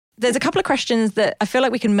there's a couple of questions that I feel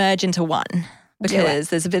like we can merge into one because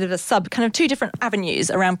there's a bit of a kind of two different avenues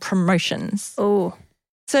around promotions. Oh.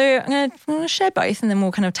 So I'm going to share both and then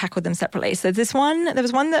we'll kind of tackle them separately. So there was one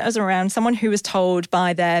that was around someone who was told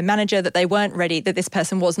by their manager that they weren't ready, that this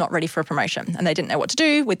person was not ready for a promotion and they didn't know what to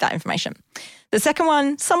do with that information. The second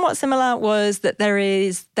one, somewhat similar, was that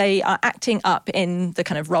they are acting up in the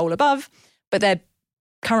kind of role above, but they're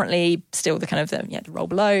currently still the kind of the role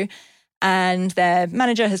below. And their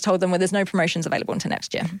manager has told them, well, there's no promotions available until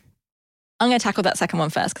next year. I'm going to tackle that second one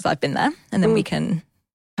first because I've been there and then we can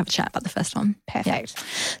have a chat about the first one. Perfect.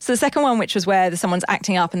 Yeah. So the second one, which was where someone's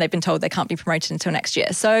acting up and they've been told they can't be promoted until next year.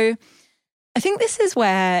 So I think this is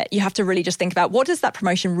where you have to really just think about what does that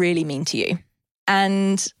promotion really mean to you?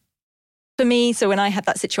 And for me, so when I had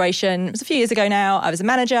that situation, it was a few years ago now, I was a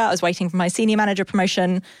manager, I was waiting for my senior manager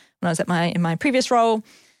promotion when I was in my previous role.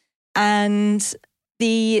 And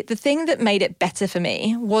the thing that made it better for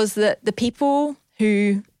me was that the people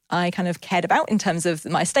who I kind of cared about in terms of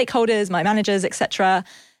my stakeholders, my managers, etc.,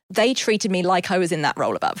 they treated me like I was in that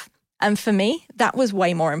role above. And for me, that was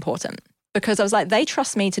way more important because I was like, they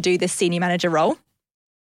trust me to do this senior manager role,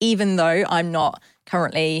 even though I'm not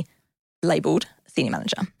currently labelled senior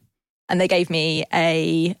manager. And they gave me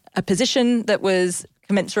a position that was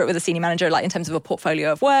commensurate with a senior manager, like in terms of a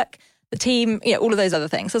portfolio of work, the team, all of those other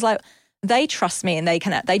things. So it's like, they trust me and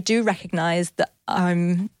they do recognise that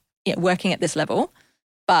I'm working at this level.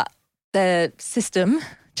 But the system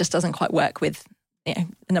just doesn't quite work with the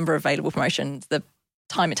number of available promotions, the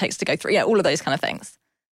time it takes to go through, all of those kind of things.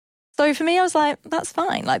 So for me, I was like, that's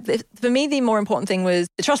fine. Like for me, the more important thing was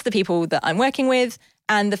the trust of the people that I'm working with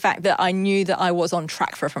and the fact that I knew that I was on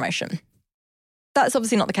track for a promotion. That's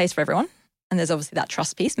obviously not the case for everyone. And there's obviously that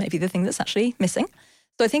trust piece, maybe the thing that's actually missing.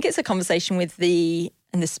 So I think it's a conversation with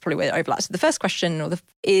and this is probably where it overlaps with the first question,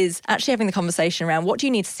 is actually having the conversation around what do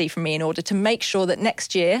you need to see from me in order to make sure that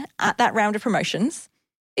next year at that round of promotions,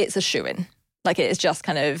 it's a shoo-in. Like it is just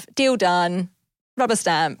kind of deal done, rubber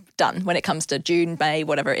stamp, done when it comes to June, May,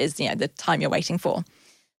 whatever it is, the time you're waiting for.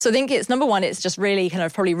 So I think it's number one, it's just really kind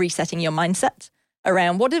of probably resetting your mindset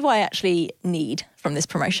around what do I actually need from this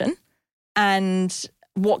promotion and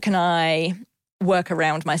what can I work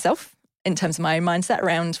around myself in terms of my own mindset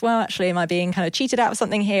around, well, actually, am I being kind of cheated out of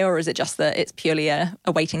something here or is it just that it's purely a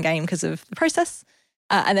waiting game because of the process?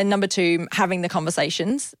 And then number two, having the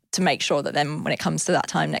conversations to make sure that then when it comes to that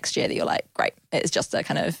time next year that you're like, great, it's just a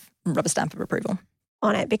kind of rubber stamp of approval.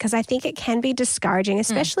 On it, because I think it can be discouraging,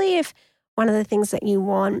 especially if one of the things that you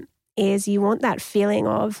want is you want that feeling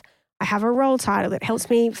of, I have a role title that helps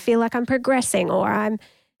me feel like I'm progressing or I'm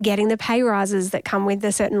getting the pay rises that come with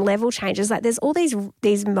the certain level changes. Like there's all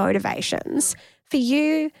these motivations. For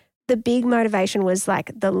you, the big motivation was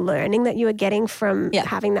like the learning that you were getting from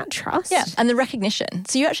having that trust. Yeah, and the recognition.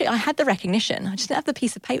 So I had the recognition. I just didn't have the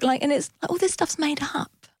piece of paper. And it's like, all this stuff's made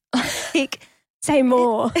up. Say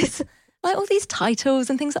more. It's like all these titles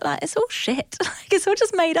and things like that. It's all shit. It's all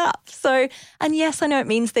just made up. So, and yes, I know it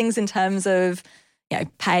means things in terms of,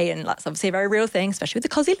 pay, and that's obviously a very real thing, especially with the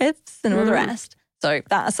cosy lives and all the rest. So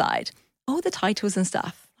that aside, all the titles and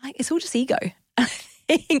stuff, it's all just ego. I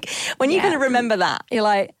think when you kind of remember that, you're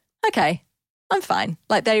like, okay, I'm fine.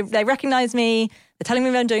 Like they recognize me, they're telling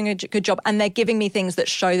me I'm doing a good job, and they're giving me things that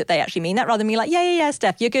show that they actually mean that rather than me like, yeah,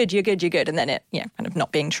 Steph, you're good. And then it, kind of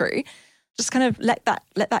not being true. Just kind of let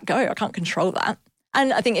that go. I can't control that.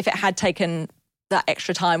 And I think if it had taken that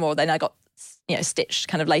extra time or then I got, stitched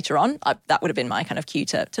kind of later on, that would have been my kind of cue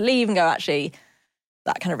to leave and go, actually,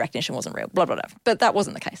 that kind of recognition wasn't real, blah, blah, blah. But that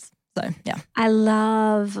wasn't the case. So, yeah.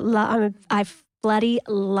 I bloody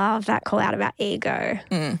love that call out about ego.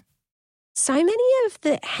 So many of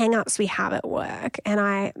the hang-ups we have at work, and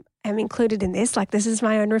I am included in this, like this is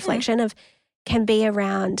my own reflection of, can be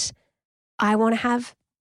around, I want to have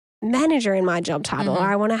manager in my job title, or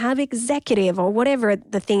I want to have executive, or whatever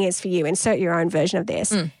the thing is for you. Insert your own version of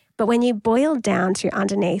this. But when you boil down to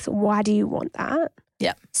underneath, why do you want that?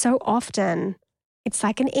 Yeah. So often it's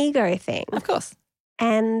like an ego thing. Of course.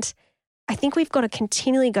 And I think we've got to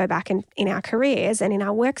continually go back in our careers and in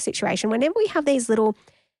our work situation, whenever we have these little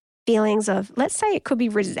feelings of, let's say it could be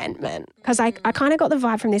resentment, because I kind of got the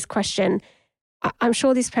vibe from this question. I'm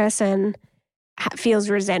sure this person feels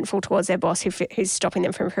resentful towards their boss who's stopping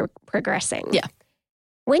them from progressing. Yeah.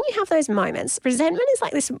 When you have those moments, resentment is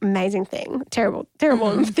like this amazing thing, terrible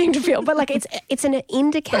thing to feel, but like it's an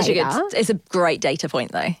indicator. It's a great data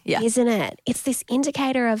point though. Yeah. Isn't it? It's this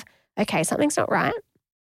indicator of, okay, something's not right.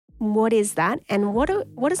 What is that? And what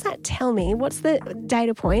does that tell me? What's the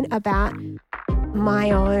data point about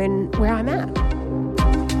my own, where I'm at?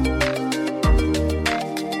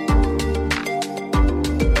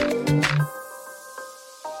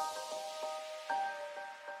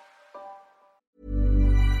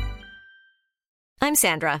 I'm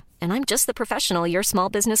Sandra, and I'm just the professional your small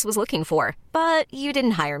business was looking for. But you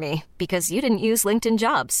didn't hire me because you didn't use LinkedIn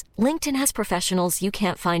Jobs. LinkedIn has professionals you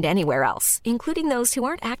can't find anywhere else, including those who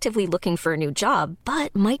aren't actively looking for a new job,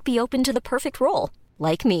 but might be open to the perfect role,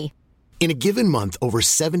 like me. In a given month, over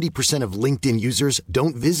 70% of LinkedIn users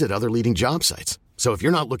don't visit other leading job sites. So if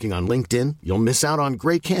you're not looking on LinkedIn, you'll miss out on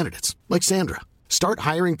great candidates like Sandra. Start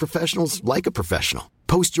hiring professionals like a professional.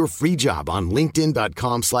 Post your free job on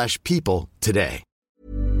linkedin.com/people today.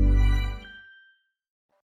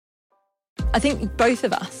 I think both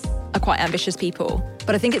of us are quite ambitious people,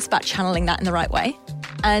 but I think it's about channeling that in the right way.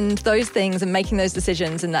 And those things and making those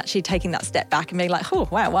decisions and actually taking that step back and being like, oh,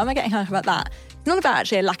 wow, why am I getting hung up about that? It's not about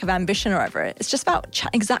actually a lack of ambition or whatever. It's just about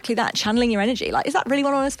exactly that, channeling your energy. Like, is that really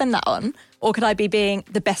what I want to spend that on? Or could I be being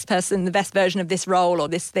the best person, the best version of this role or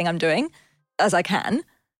this thing I'm doing as I can?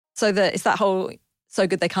 So that it's that whole so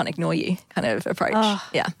good they can't ignore you kind of approach. Oh,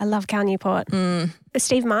 yeah. I love Cal Newport.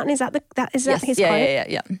 Steve Martin, is that his quote?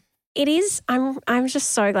 Yeah. It is. I'm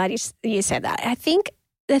just so glad you said that. I think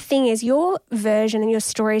the thing is your version and your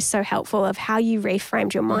story is so helpful of how you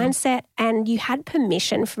reframed your mindset and you had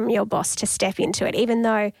permission from your boss to step into it, even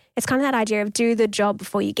though it's kind of that idea of do the job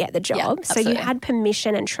before you get the job. Yeah, so you had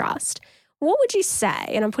permission and trust. What would you say,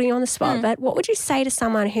 and I'm putting you on the spot, but what would you say to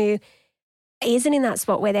someone who isn't in that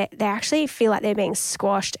spot where they actually feel like they're being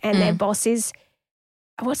squashed and their boss is,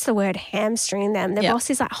 what's the word, hamstringing them? Their boss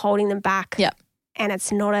is like holding them back and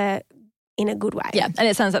it's not in a good way. Yeah, and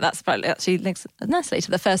it sounds like that's probably actually links nicely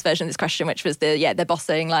to the first version of this question, which was their boss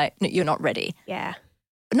saying like, you're not ready. Yeah.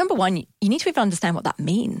 But number one, you need to even understand what that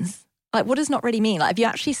means. Like, what does not ready mean? Like, have you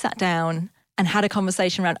actually sat down and had a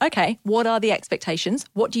conversation around, okay, what are the expectations?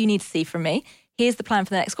 What do you need to see from me? Here's the plan for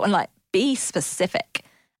the next quarter. And like, be specific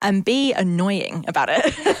and be annoying about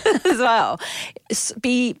it as well.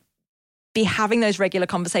 Be having those regular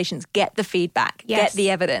conversations, get the feedback, get the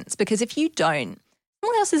evidence. Because if you don't,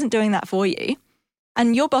 someone else isn't doing that for you.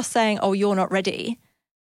 And your boss saying, oh, you're not ready.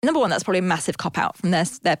 Number one, that's probably a massive cop-out from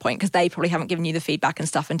their point because they probably haven't given you the feedback and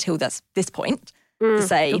stuff until this point to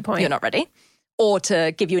say you're not ready or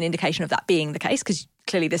to give you an indication of that being the case because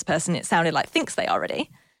clearly this person, it sounded like, thinks they are ready.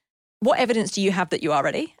 What evidence do you have that you are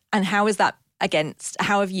ready? And how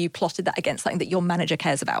have you plotted that against something that your manager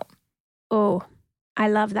cares about? Oh, I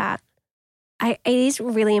love that. It is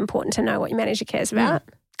really important to know what your manager cares about.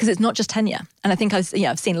 Because it's not just tenure. And I think I've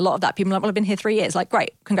seen a lot of that. People are like, well, I've been here 3 years. Like,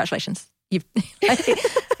 great, congratulations.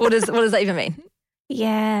 What does that even mean?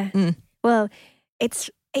 Yeah. Well,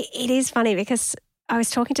 it is funny because I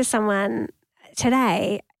was talking to someone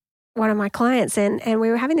today, one of my clients, and we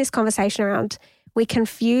were having this conversation around we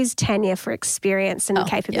confuse tenure for experience and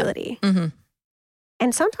capability. Yeah. Mm-hmm.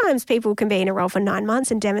 And sometimes people can be in a role for 9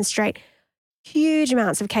 months and demonstrate huge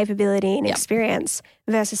amounts of capability and experience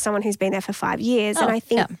versus someone who's been there for 5 years. And I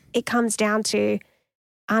think it comes down to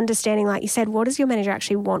understanding, like you said, what does your manager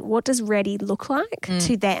actually want? What does ready look like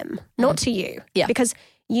to them, not to you? Yeah. Because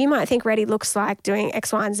you might think ready looks like doing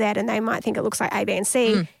X, Y, and Z, and they might think it looks like A, B, and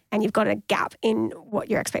C, and you've got a gap in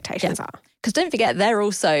what your expectations are. Because don't forget, they're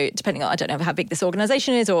also, depending on, I don't know how big this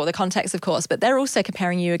organisation is or the context, of course, but they're also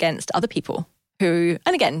comparing you against other people who,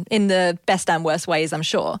 and again, in the best and worst ways, I'm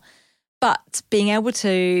sure, but being able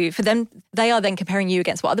to, for them, they are then comparing you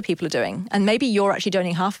against what other people are doing. And maybe you're actually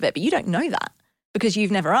doing half of it, but you don't know that because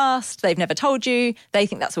you've never asked, they've never told you, they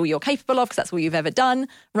think that's all you're capable of because that's all you've ever done,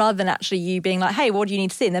 rather than actually you being like, hey, what do you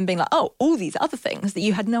need to see? And then being like, oh, all these other things that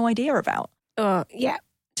you had no idea about. Oh, yeah,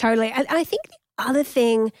 totally. I think the other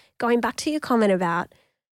thing, going back to your comment about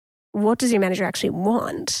what does your manager actually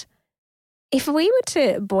want, if we were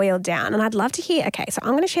to boil down, and I'd love to hear, okay, so I'm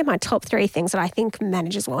going to share my top 3 things that I think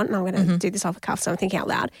managers want, and I'm going to do this off the cuff, so I'm thinking out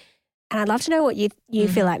loud. And I'd love to know what you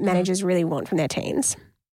feel like managers really want from their teams.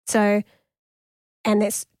 So, and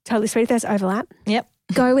it's totally sweet if there's overlap. Yep.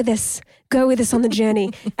 Go with us on the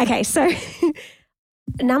journey. Okay, so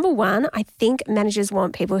number one, I think managers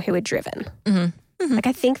want people who are driven. Like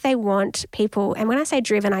I think they want people, and when I say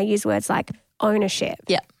driven, I use words like ownership,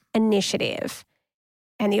 initiative.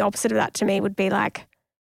 And the opposite of that to me would be like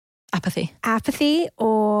apathy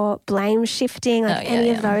or blame shifting, like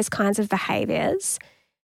any of those kinds of behaviors.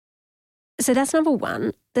 So that's number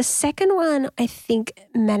one. The second one I think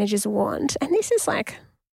managers want, and this is like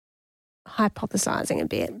hypothesizing a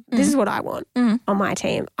bit. This is what I want on my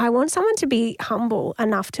team. I want someone to be humble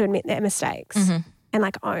enough to admit their mistakes and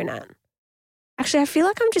like own it. Actually, I feel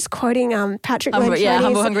like I'm just quoting Patrick Lencioni's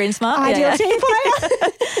Humble, Hungry and Smart. Ideal Team Player.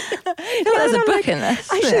 There's a book in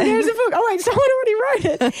this. Actually, there's a book. Oh, wait, someone already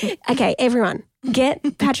wrote it. Okay, everyone, get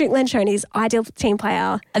Patrick Lencioni's Ideal Team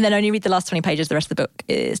Player. And then only read the last 20 pages. The rest of the book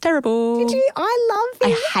is terrible. Did you? I love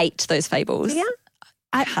it. I hate those fables. Yeah.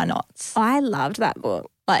 I cannot. I loved that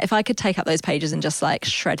book. Like if I could take up those pages and just like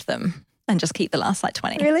shred them and just keep the last like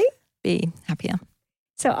 20. Really? Be happier.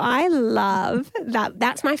 So I love that.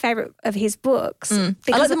 That's my favourite of his books. I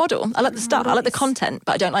like the model. I like the stuff. I like the content,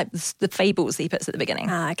 but I don't like the fables he puts at the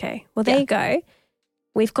beginning. Okay. Well, there you go.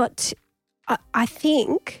 We've got, I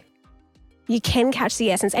think you can catch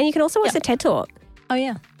the essence, and you can also watch the TED Talk. Oh,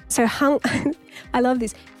 yeah. So I love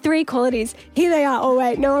this. 3 qualities. Here they are. Oh,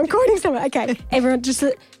 wait. No, I'm quoting someone. Okay. Everyone just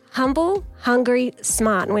humble, hungry,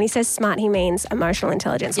 smart. And when he says smart, he means emotional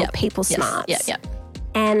intelligence or people smarts. Yeah.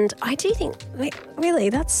 And I do think, really,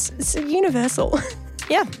 it's universal.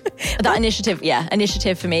 Yeah. That initiative,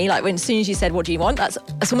 initiative for me. Like as soon as you said, what do you want? That's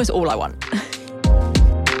almost all I want.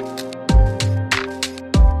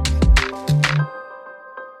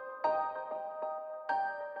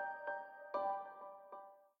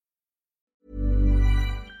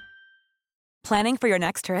 Planning for your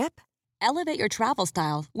next trip? Elevate your travel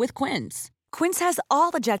style with Quince. Quince has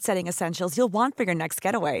all the jet-setting essentials you'll want for your next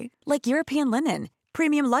getaway, like European linen,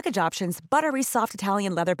 premium luggage options, buttery soft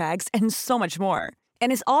Italian leather bags, and so much more.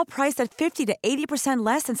 And is all priced at 50 to 80%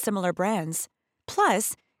 less than similar brands.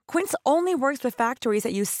 Plus, Quince only works with factories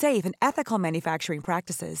that use safe and ethical manufacturing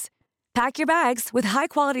practices. Pack your bags with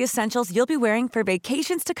high-quality essentials you'll be wearing for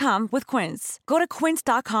vacations to come with Quince. Go to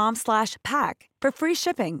quince.com/pack for free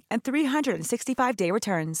shipping and 365-day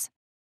returns.